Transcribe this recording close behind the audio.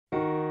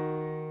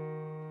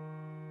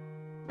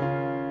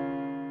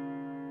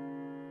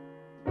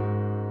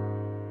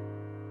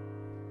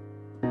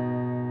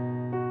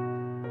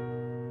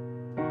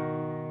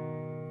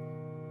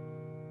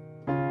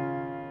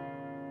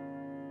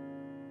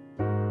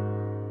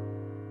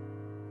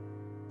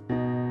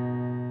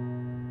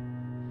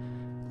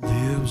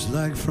Words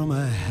like from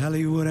a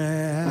Hollywood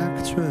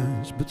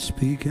actress, but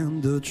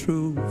speaking the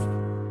truth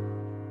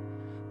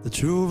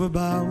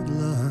about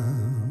love.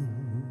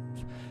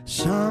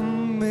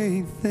 Some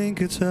may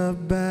think it's a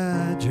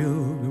bad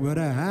joke, but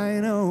I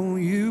know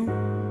you're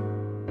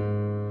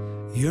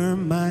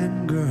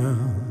mine,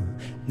 girl.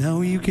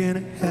 Now you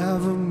can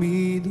have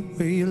me the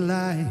way you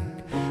like.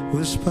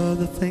 Whisper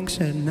the things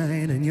at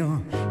night and your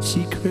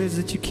secrets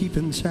that you keep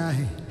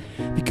inside.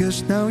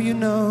 Because now you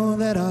know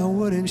that I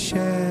wouldn't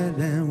share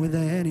them with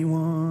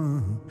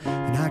anyone.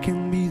 And I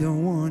can be the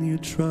one you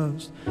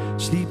trust.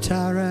 Sleep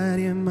tight right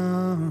in my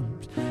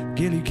arms.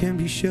 Girl, you can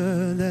be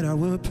sure that I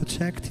will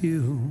protect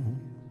you.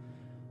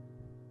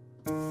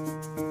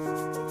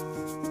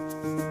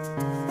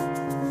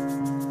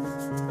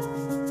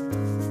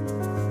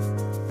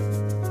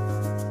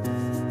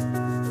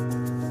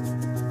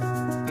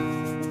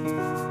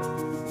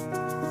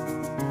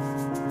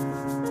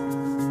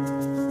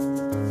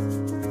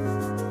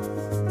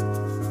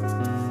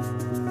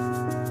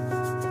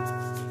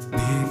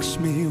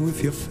 Me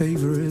with your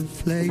favorite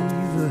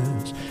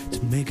flavors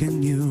to make a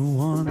new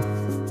one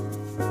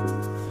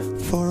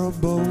for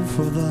both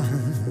of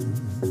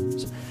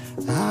us.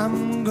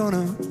 I'm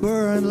gonna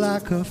burn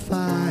like a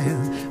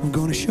fire. I'm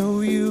gonna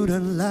show you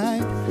the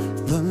light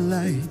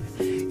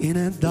in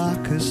the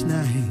darkest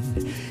night.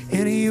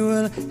 And you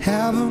will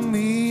have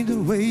me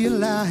the way you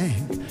like.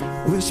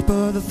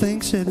 Whisper the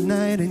things at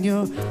night and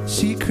your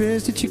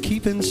secrets that you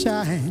keep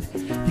inside.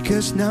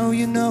 Because now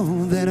you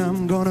know that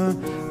I'm gonna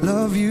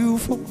love you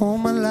for all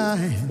my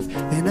life.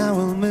 And I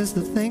will miss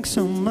the things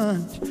so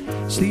much.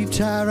 Sleep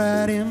tight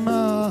right in my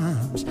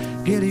arms.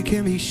 Girl, you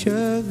can be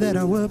sure that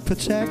I will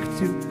protect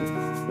you.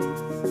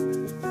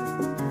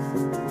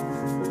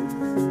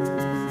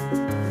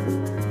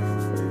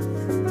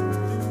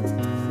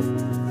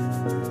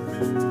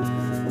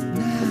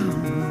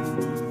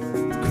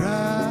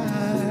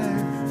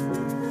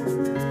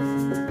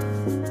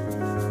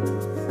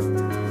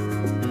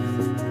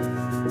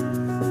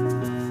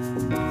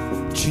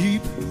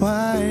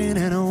 Wine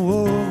and I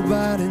walk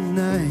by the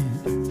night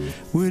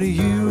with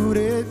you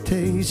that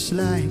tastes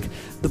like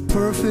the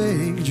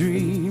perfect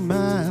dream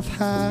I've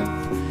had.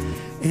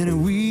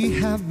 And we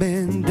have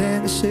been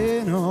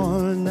dancing all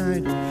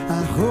night.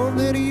 I hope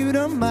that you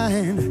don't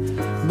mind.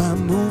 My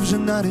moves are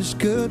not as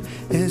good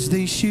as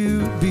they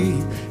should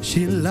be.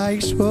 She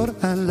likes what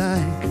I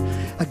like.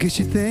 I guess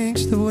she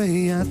thinks the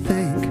way I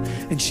think.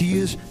 And she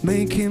is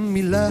making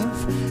me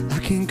laugh. I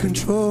can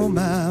control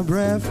my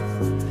breath.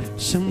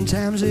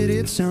 Sometimes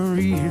it's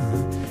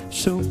unreal.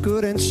 So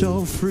good and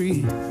so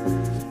free.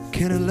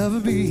 Can a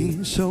lover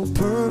be so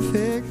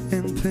perfect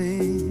in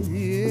pain?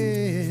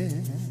 Yeah.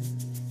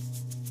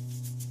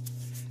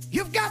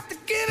 You've got to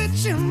give it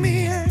to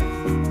me.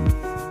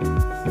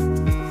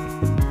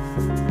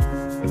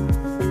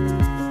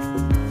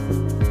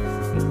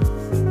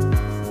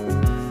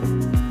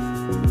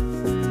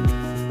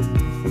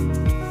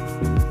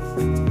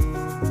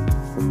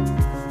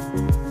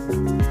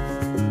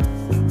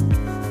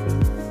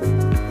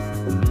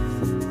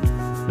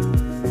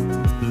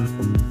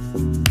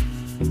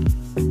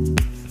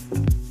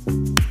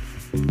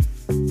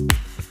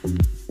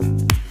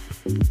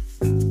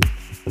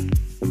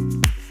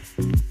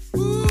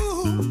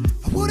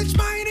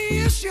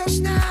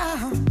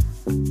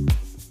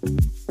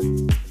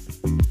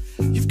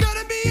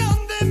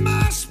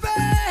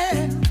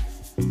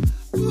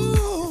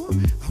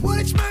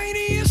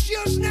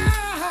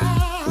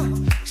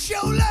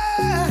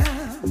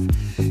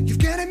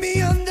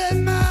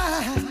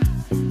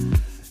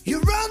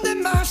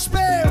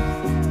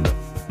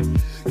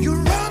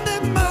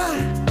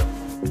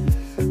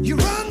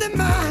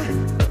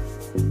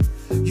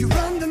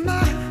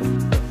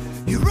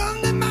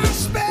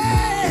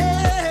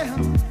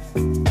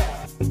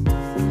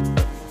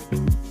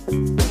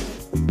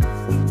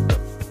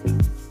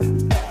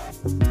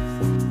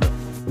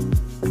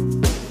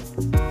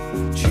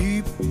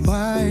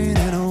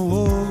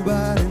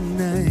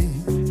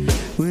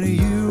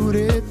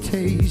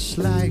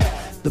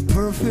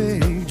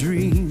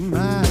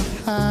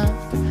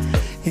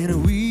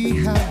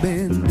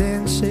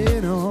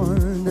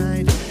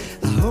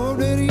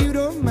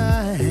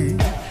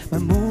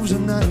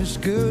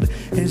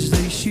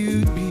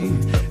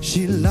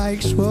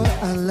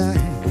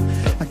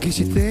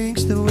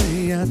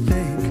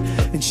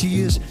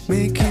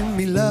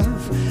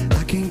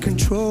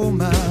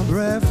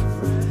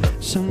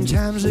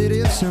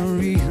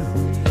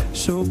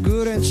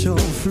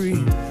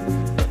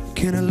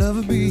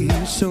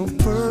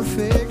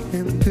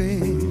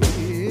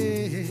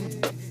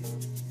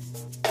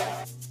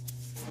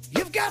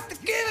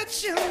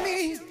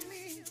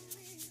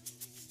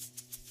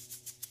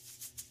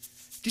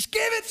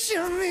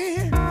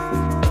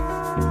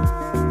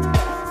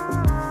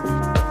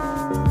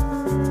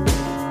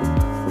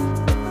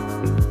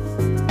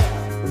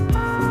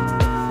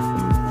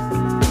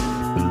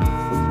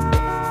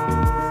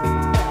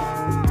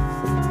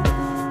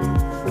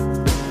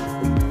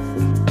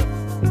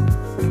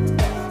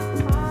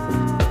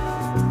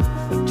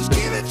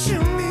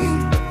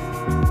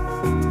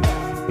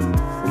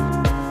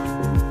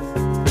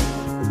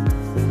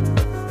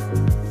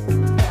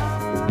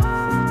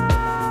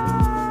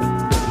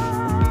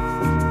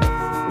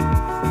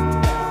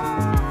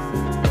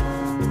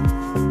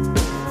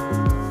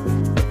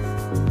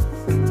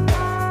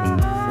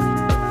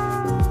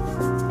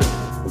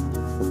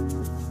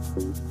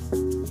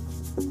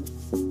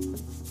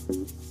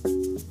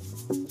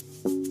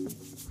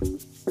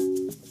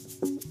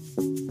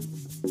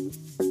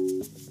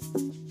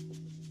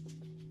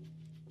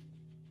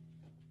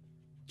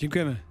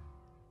 Dziękujemy.